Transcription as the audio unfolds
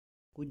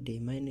Good day,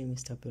 my name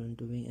is THAPELO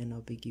and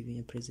I'll be giving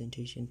a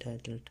presentation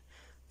titled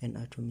An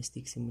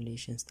Atomistic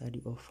Simulation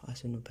Study of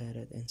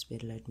Arsenopyrite and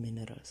Sperrylite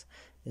Minerals.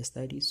 The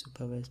study is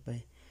supervised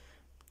by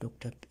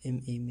Dr.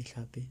 M.A.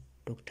 Mihlape,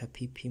 Dr.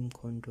 P.P.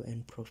 Mkondo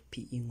and Prof.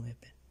 P.E.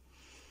 Ngwebe.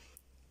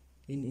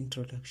 In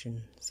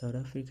introduction, South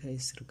Africa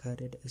is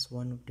regarded as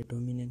one of the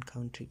dominant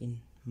countries in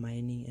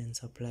mining and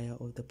supplier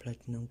of the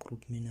platinum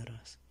group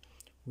minerals,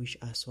 which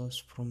are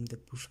sourced from the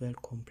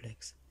Bushveld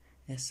complex.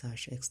 As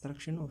such,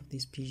 extraction of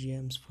these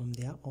PGMs from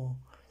their ore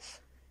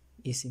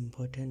is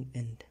important,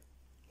 and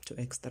to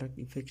extract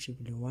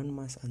effectively, one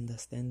must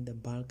understand the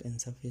bulk and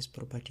surface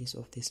properties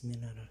of these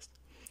minerals.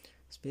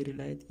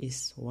 Sperrylite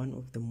is one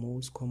of the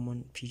most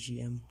common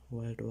PGM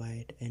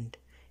worldwide, and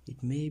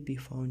it may be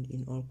found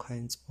in all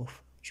kinds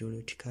of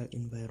geological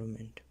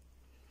environment.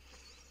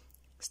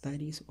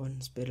 Studies on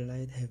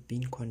sperrylite have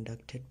been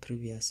conducted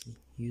previously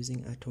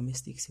using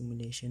atomistic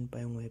simulation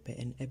by Ngwebe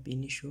and ab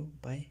initio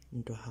by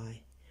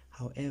Ntohai.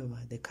 However,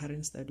 the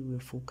current study will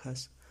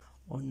focus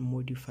on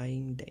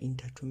modifying the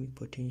interatomic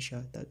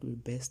potential that will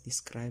best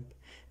describe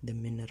the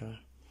mineral.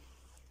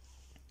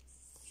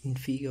 In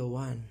Figure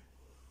 1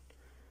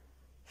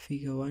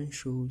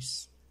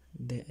 shows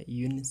the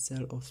unit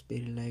cell of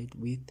sperrylite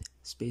with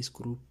space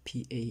group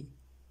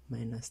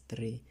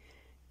Pa-3,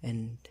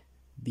 and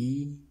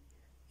B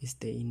is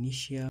the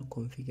initial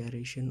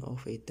configuration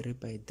of a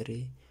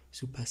 3x3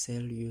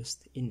 supercell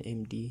used in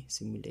MD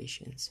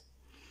simulations.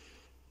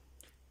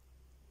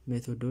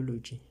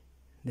 Methodology.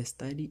 The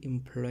study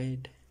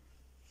employed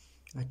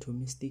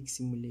atomistic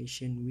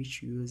simulation,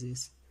 which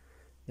uses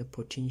the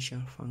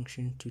potential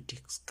function to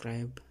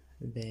describe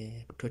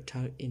the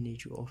total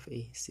energy of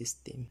a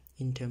system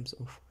in terms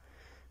of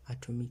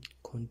atomic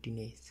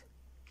coordinates.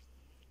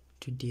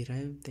 To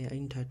derive the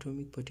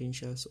interatomic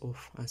potentials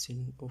of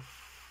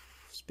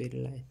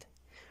sperrylite,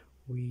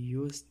 we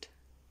used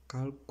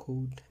calc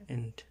code,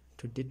 and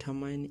to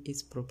determine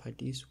its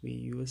properties we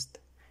used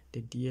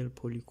the DL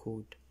poly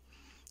code,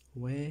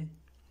 where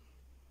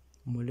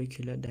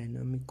molecular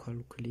dynamic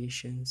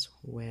calculations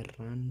were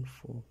run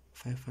for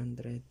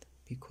 500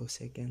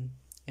 picoseconds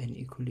and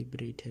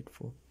equilibrated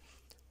for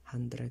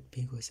 100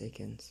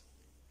 picoseconds.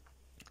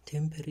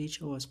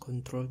 Temperature was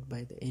controlled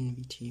by the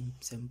NVT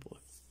sample.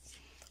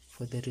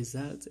 For the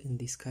results and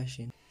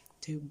discussion,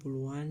 Table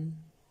 1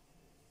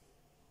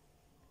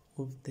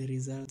 of the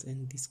results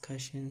and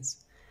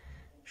discussions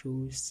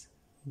shows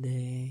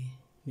the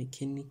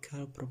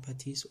mechanical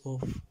properties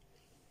of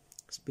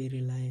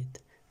sperrylite,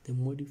 the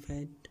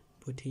modified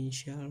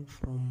potential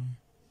from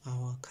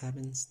our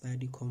current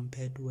study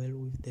compared well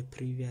with the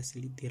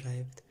previously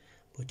derived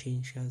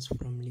potentials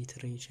from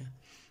literature.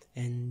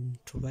 And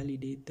to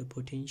validate the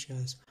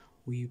potentials,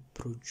 we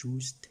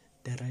produced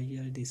the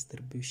radial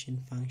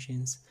distribution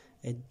functions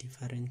at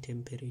different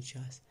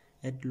temperatures.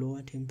 At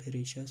lower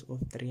temperatures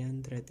of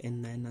 300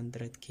 and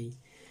 900 K,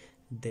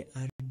 the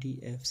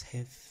RDFs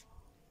have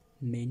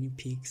many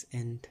peaks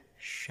and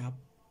sharp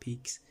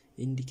peaks,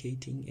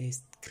 indicating a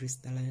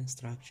crystalline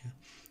structure.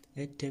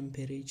 At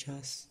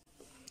temperatures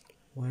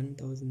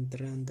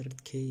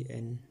 1300 K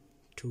and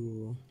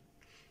to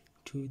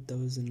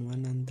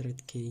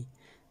 2100 K,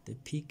 the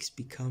peaks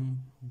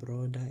become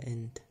broader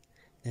and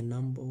the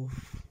number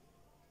of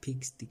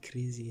peaks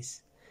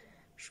decreases,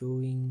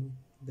 showing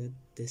that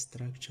the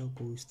structure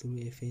goes through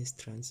a phase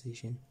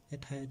transition.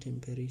 At higher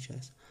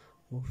temperatures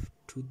of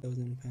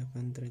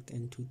 2500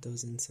 and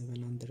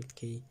 2700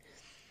 K,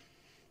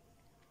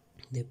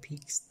 the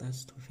peak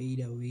starts to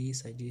fade away,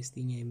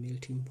 suggesting a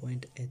melting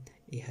point at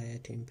a higher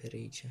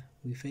temperature.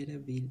 We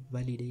further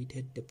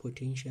validated the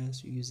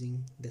potentials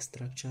using the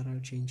structural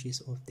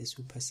changes of the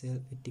supercell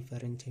at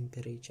different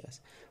temperatures,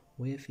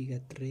 where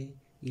Figure 3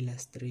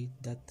 illustrates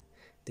that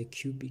the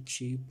cubic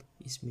shape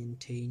is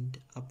maintained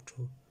up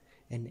to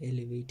an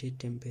elevated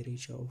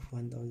temperature of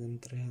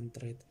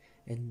 1300,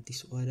 and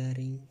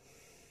disordering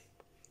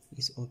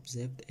is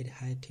observed at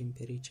high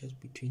temperatures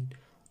between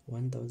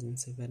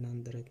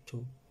 1700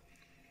 to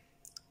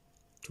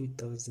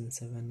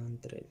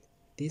 2700.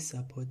 This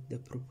supports the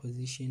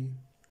proposition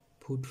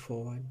put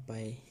forward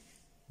by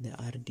the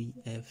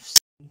RDFs.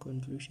 In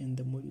conclusion,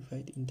 the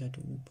modified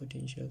interatomic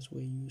potentials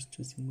were used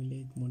to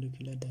simulate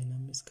molecular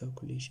dynamics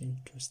calculation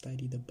to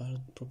study the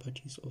bulk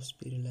properties of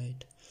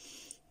sperrylite.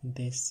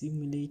 The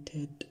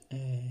simulated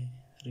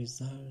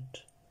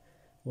results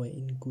were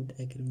in good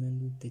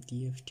agreement with the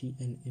DFT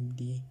and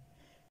MD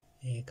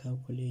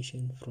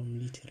calculation from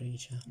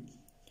literature.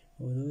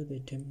 Although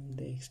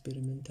the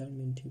experimental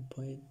melting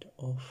point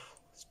of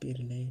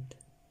sperrylite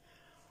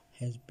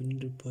has been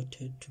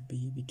reported to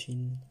be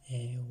between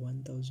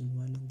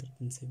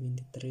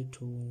 1173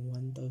 to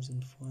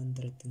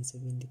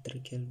 1473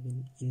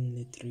 Kelvin in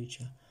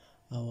literature,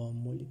 our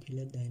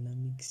molecular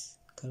dynamics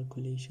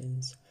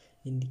calculations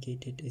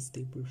indicated a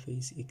stable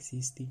phase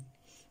existing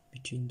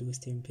between those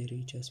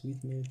temperatures,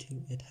 with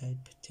melting at high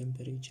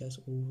temperatures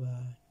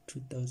over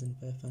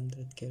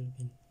 2500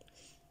 Kelvin.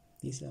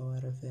 These are our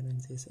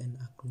references and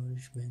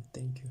acknowledgement.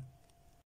 Thank you.